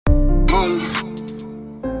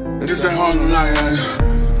It's that Harlem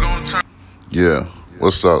night. Yeah,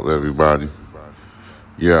 what's up, everybody?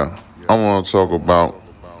 Yeah, I want to talk about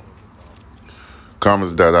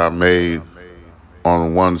comments that I made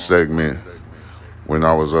on one segment when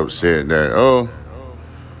I was upset that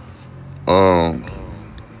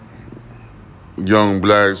young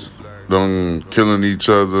blacks done killing each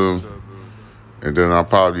other, and then I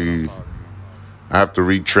probably have to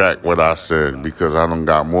retract what I said because I done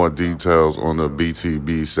got more details on the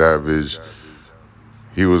BTB Savage.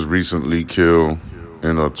 He was recently killed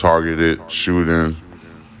in a targeted shooting,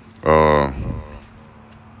 and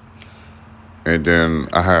then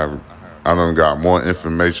I done got more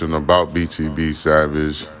information about BTB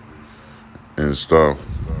Savage and stuff.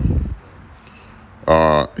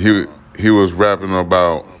 He was rapping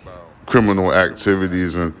about criminal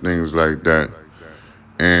activities and things like that,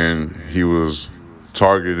 and he was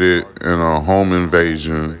targeted in a home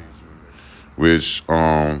invasion, which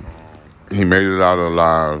he made it out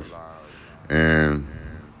alive, and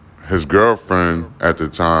his girlfriend at the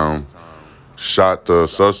time shot the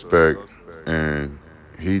suspect, and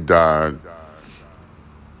he died.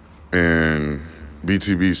 And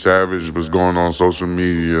BTB Savage was going on social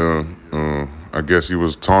media. I guess he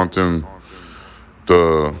was taunting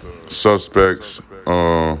the suspects,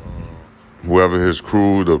 whoever his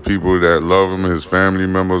crew, the people that love him, his family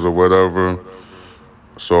members or whatever.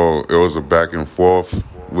 So it was a back and forth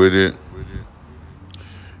with it.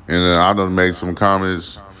 And then I done made some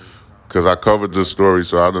comments, because I covered this story,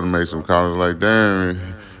 so I done made some comments like, damn,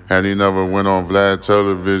 had he never went on Vlad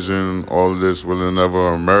television, all of this would have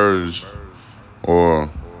never emerged. Or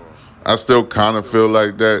I still kind of feel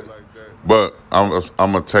like that, but I'm going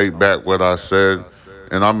to take back what I said,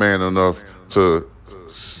 and I'm man enough to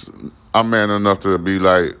be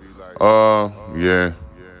like, yeah,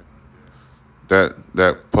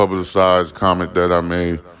 that publicized comment that I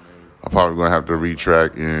made, I'm probably going to have to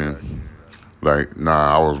retract and like,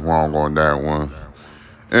 nah, I was wrong on that one.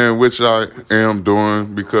 And which I am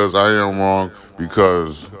doing, because I am wrong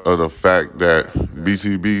because of the fact that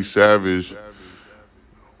BTB Savage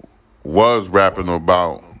was rapping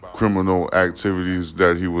about criminal activities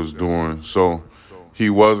that he was doing. So he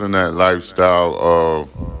was in that lifestyle of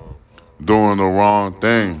doing the wrong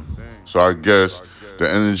thing. So I guess the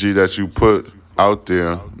energy that you put out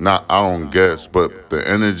there, I don't guess, but the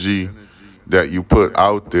energy that you put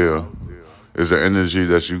out there is the energy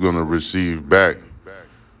that you're going to receive back.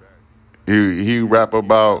 He rap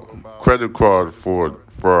about credit card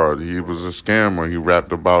fraud. He was a scammer. He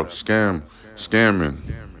rapped about scamming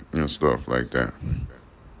and stuff like that.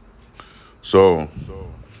 So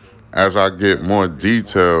as I get more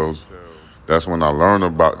details, that's when I learn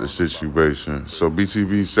about the situation. So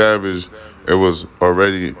BTB Savage, it was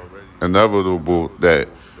already inevitable that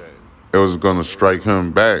it was going to strike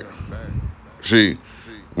him back. See,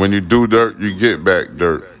 when you do dirt, you get back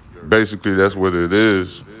dirt. Basically, that's what it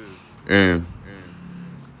is. And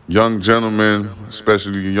young gentlemen,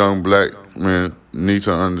 especially young black men, need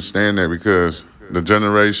to understand that, because the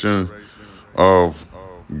generation of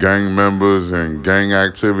gang members and gang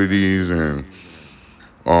activities and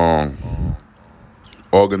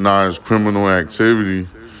organized criminal activity,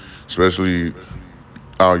 especially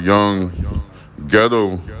our young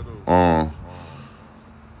ghetto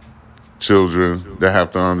children, that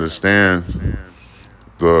have to understand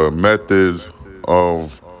the methods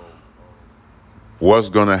of what's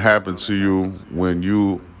going to happen to you when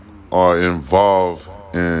you are involved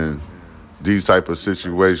in these type of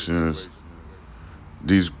situations,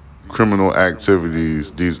 these criminal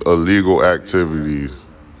activities, these illegal activities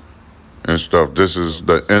and stuff. This is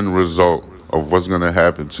the end result of what's going to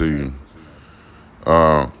happen to you.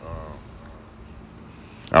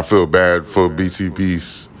 I feel bad for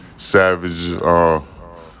BTB Savage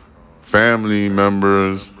family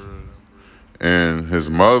members and his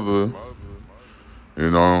mother,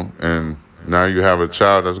 and now you have a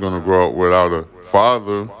child that's going to grow up without a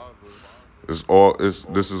father. This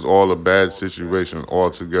is all a bad situation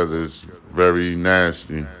altogether. It's very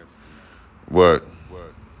nasty. But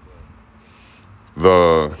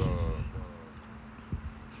the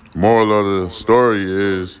moral of the story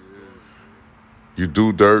is, you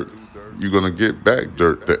do dirt, you're going to get back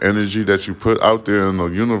dirt. The energy that you put out there in the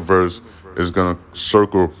universe is going to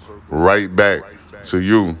circle right back to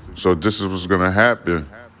you. So this is what's going to happen.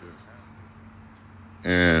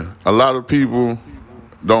 And a lot of people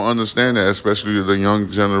don't understand that, especially the young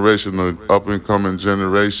generation, the up-and-coming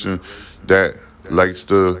generation that likes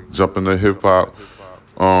to jump into hip-hop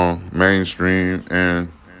mainstream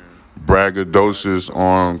and braggadocious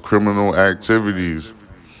on criminal activities.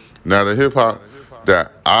 Now, the hip-hop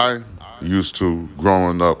that I used to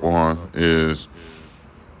growing up on is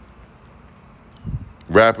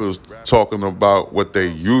rappers talking about what they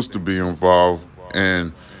used to be involved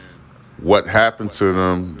and what happened to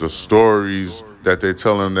them, the stories that they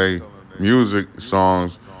tell in their music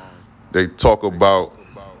songs. They talk about,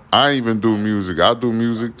 I even do music. I do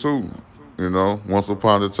music too. Once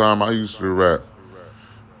upon a time I used to rap.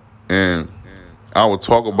 And I would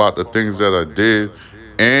talk about the things that I did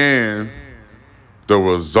and the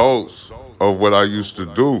results of what I used to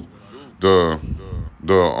do.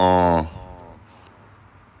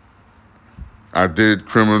 I did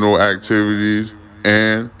criminal activities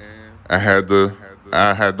and I had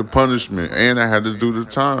the punishment and I had to do the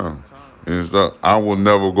time. And stuff. I will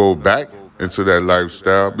never go back into that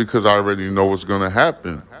lifestyle because I already know what's gonna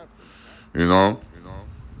happen. You're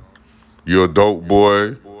a dope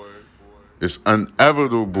boy. It's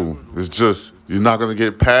inevitable. It's just, you're not going to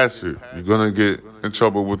get past it. You're going to get in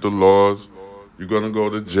trouble with the laws. You're going to go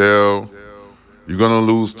to jail. You're going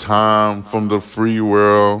to lose time from the free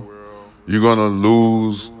world. You're going to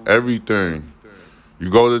lose everything. You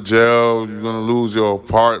go to jail, you're going to lose your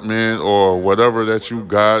apartment or whatever that you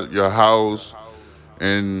got, your house,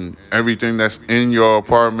 and everything that's in your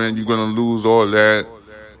apartment. You're going to lose all that.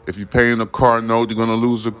 If you're paying a car note, you're going to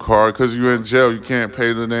lose the car because you're in jail. You can't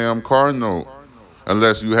pay the damn car note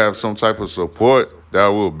unless you have some type of support that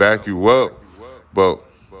will back you up. But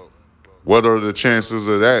what are the chances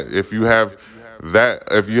of that? If you have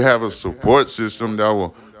a support system that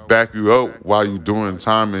will back you up while you're doing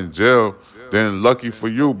time in jail, then lucky for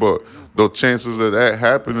you. But the chances of that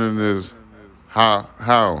happening is how.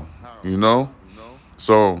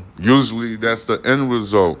 So usually that's the end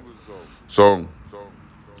result. So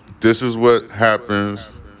this is what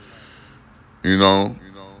happens,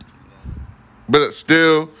 But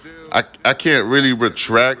still, I can't really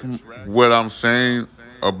retract what I'm saying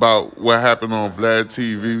about what happened on Vlad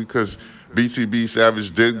TV because BTB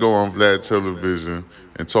Savage did go on Vlad television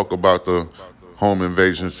and talk about the home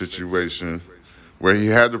invasion situation where he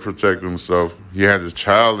had to protect himself. He had his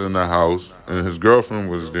child in the house and his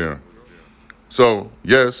girlfriend was there. So,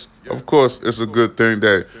 yes, of course, it's a good thing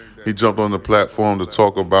that he jumped on the platform to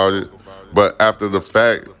talk about it. But after the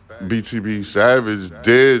fact, BTB Savage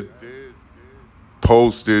did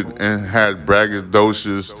post it and had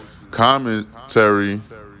braggadocious commentary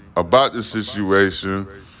about the situation.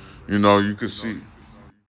 You could see